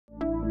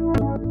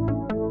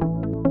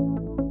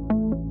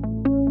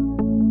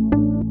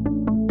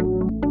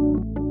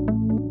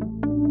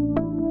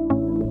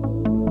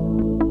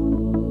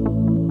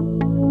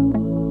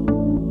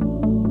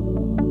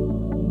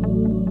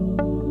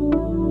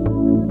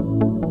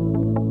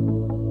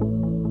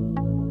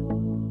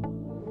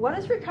what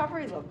does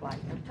recovery look like?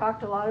 I've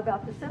talked a lot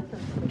about the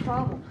symptoms of the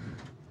problem.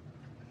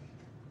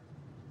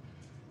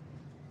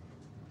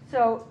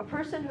 So a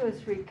person who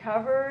is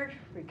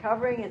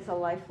recovering, it's a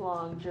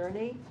lifelong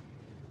journey,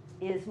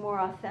 is more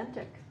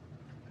authentic.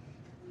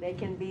 They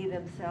can be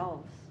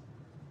themselves.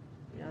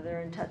 You know,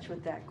 they're in touch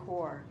with that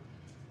core.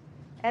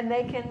 And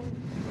they can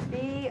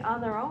be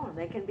on their own.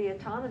 They can be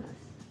autonomous.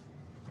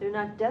 They're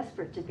not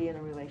desperate to be in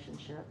a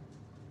relationship.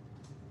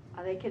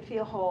 They can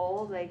feel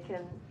whole. They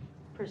can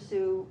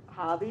pursue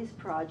hobbies,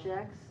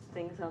 projects,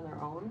 things on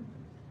their own.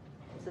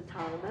 It's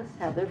autonomous,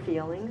 have their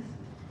feelings.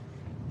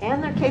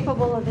 And they're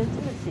capable of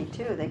intimacy,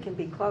 too. They can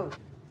be close.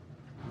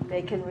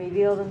 They can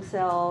reveal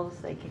themselves.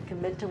 They can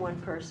commit to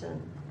one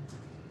person.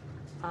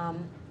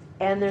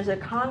 And there's a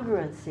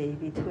congruency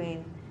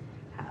between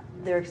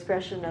their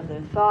expression of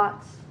their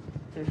thoughts,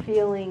 their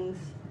feelings,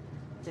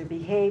 their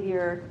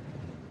behavior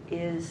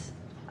is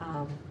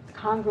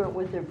congruent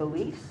with their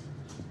beliefs.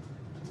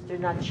 They're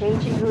not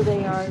changing who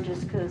they are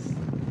just because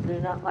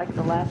they're not like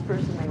the last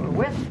person they were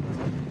with.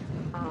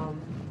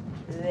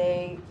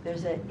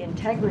 There's an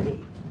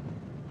integrity.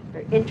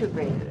 They're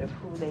integrated of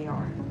who they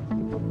are.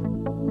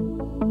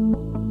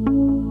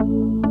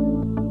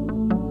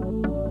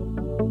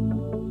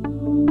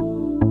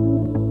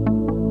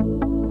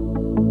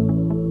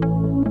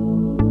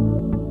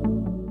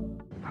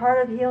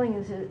 Part of healing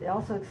is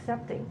also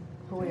accepting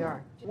who we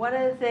are. One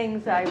of the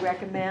things I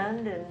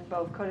recommend in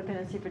both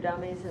Codependency for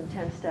Dummies and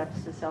 10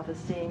 Steps to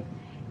Self-Esteem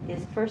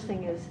is, first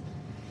thing is,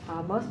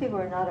 most people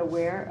are not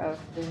aware of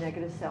their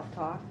negative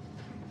self-talk,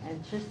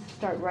 and just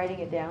start writing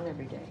it down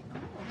every day.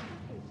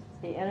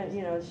 And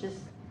you know, it's just,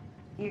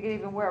 you can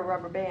even wear a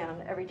rubber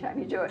band every time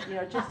you do it, you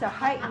know, just to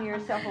heighten your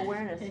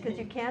self-awareness, because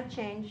you can't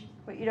change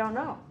what you don't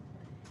know.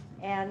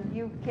 And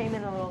you came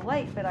in a little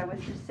late, but I was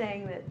just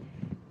saying that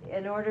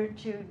in order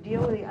to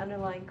deal with the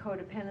underlying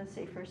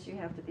codependency, first you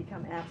have to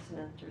become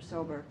abstinent or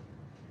sober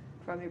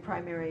from your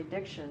primary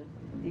addiction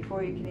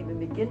before you can even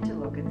begin to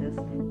look at this.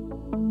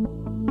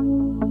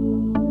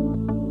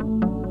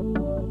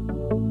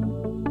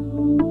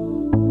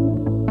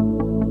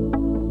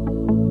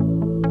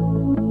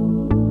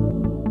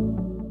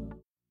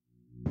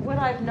 What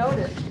I've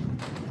noticed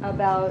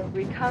about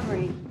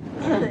recovery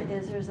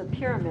is there's a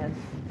pyramid,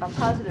 a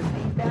positive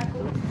feedback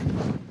loop.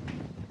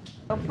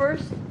 So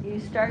first, you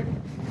start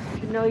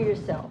to know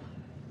yourself,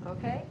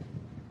 okay?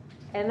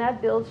 And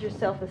that builds your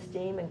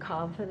self-esteem and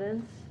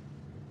confidence.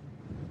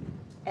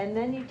 And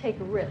then you take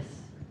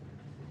risks.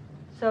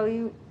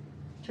 So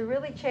to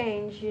really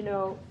change, you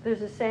know,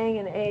 there's a saying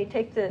in A,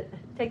 take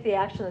the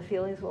action, the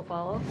feelings will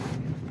follow.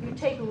 You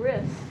take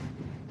risks,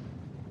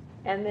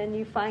 and then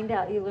you find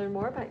out, you learn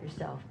more about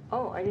yourself.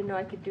 Oh, I didn't know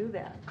I could do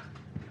that.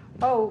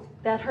 Oh,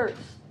 that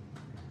hurts,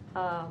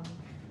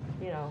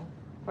 you know,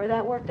 or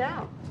that worked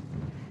out.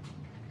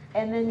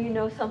 And then you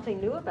know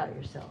something new about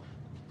yourself,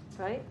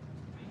 right?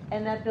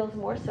 And that builds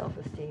more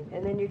self-esteem.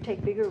 And then you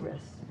take bigger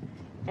risks.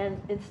 And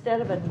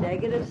instead of a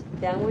negative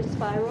downward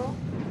spiral,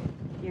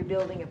 you're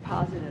building a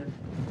positive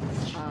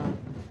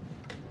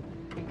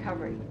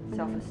recovery,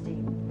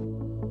 self-esteem.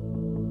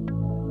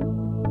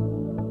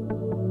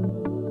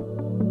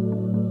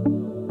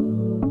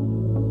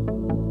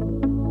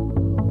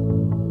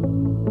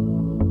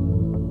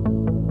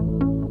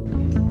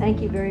 Thank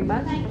you very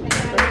much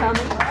for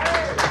coming.